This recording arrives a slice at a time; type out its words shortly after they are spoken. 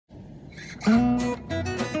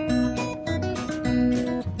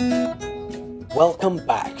Welcome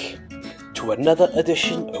back to another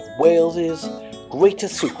edition of Wales's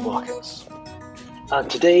greatest supermarkets. And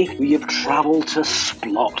today we have travelled to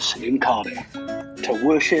Splott in Cardiff to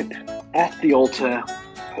worship at the altar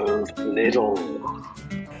of Lidl.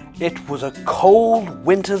 It was a cold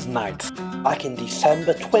winter's night back in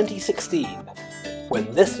December 2016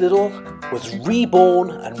 when this Lidl was reborn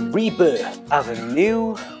and rebirthed as a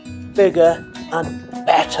new, bigger and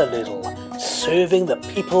better Lidl, serving the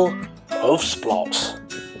people of Splott.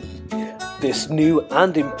 This new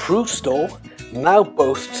and improved store now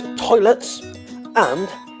boasts toilets and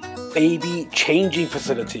baby changing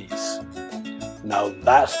facilities. Now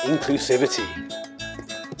that's inclusivity.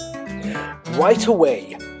 Right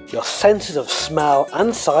away, your senses of smell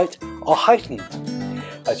and sight are heightened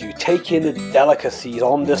as you take in the delicacies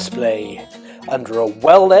on display under a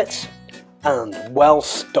well-lit and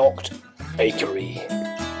well-stocked bakery.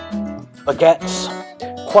 Baguettes,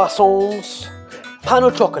 croissants, pain au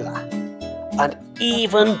chocolat, and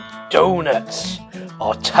even donuts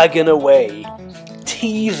are tugging away,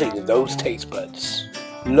 teasing those taste buds.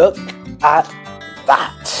 Look at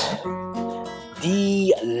that!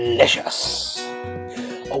 Delicious!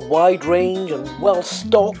 A wide range and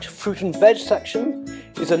well-stocked fruit and veg section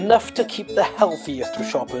is enough to keep the healthiest of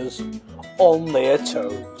shoppers on their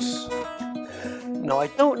toes. Now I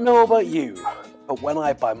don't know about you, but when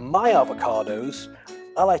I buy my avocados,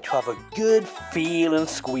 I like to have a good feel and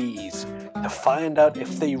squeeze to find out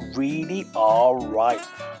if they really are ripe.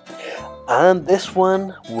 And this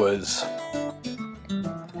one was.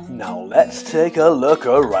 Now let's take a look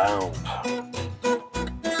around.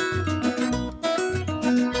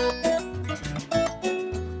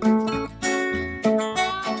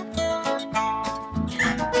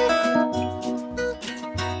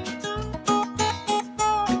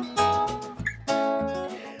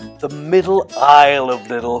 The middle aisle of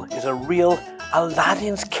Lidl is a real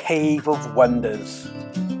Aladdin's cave of wonders.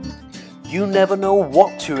 You never know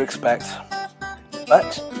what to expect,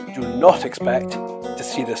 but do not expect to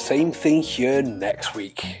see the same thing here next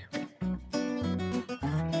week.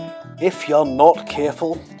 If you're not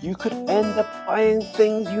careful, you could end up buying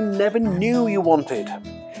things you never knew you wanted,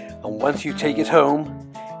 and once you take it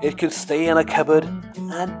home, it could stay in a cupboard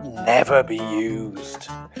and never be used.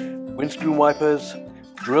 Windscreen wipers,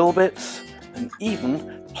 drill bits, and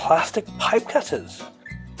even plastic pipe cutters.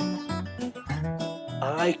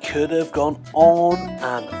 I could have gone on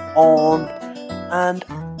and on and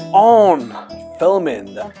on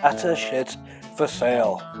filming the utter shit for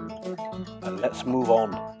sale. But let's move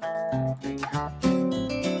on.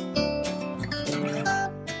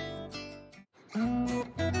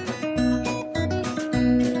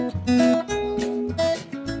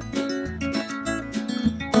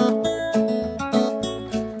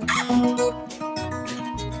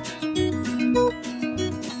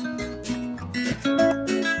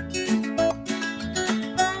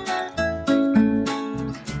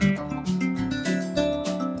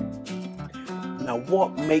 Now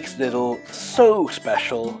what makes Lidl so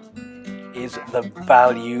special is the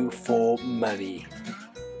value for money.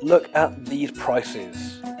 Look at these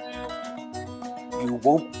prices. You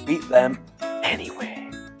won't beat them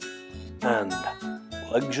anywhere. And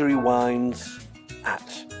luxury wines at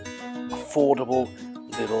affordable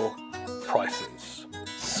Lidl prices.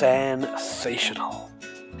 Sensational.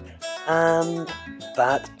 And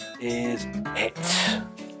that is it.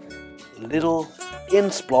 Lidl in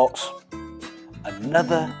Splott.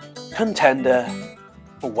 Another contender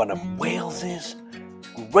for one of Wales's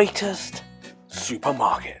greatest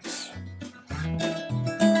supermarkets.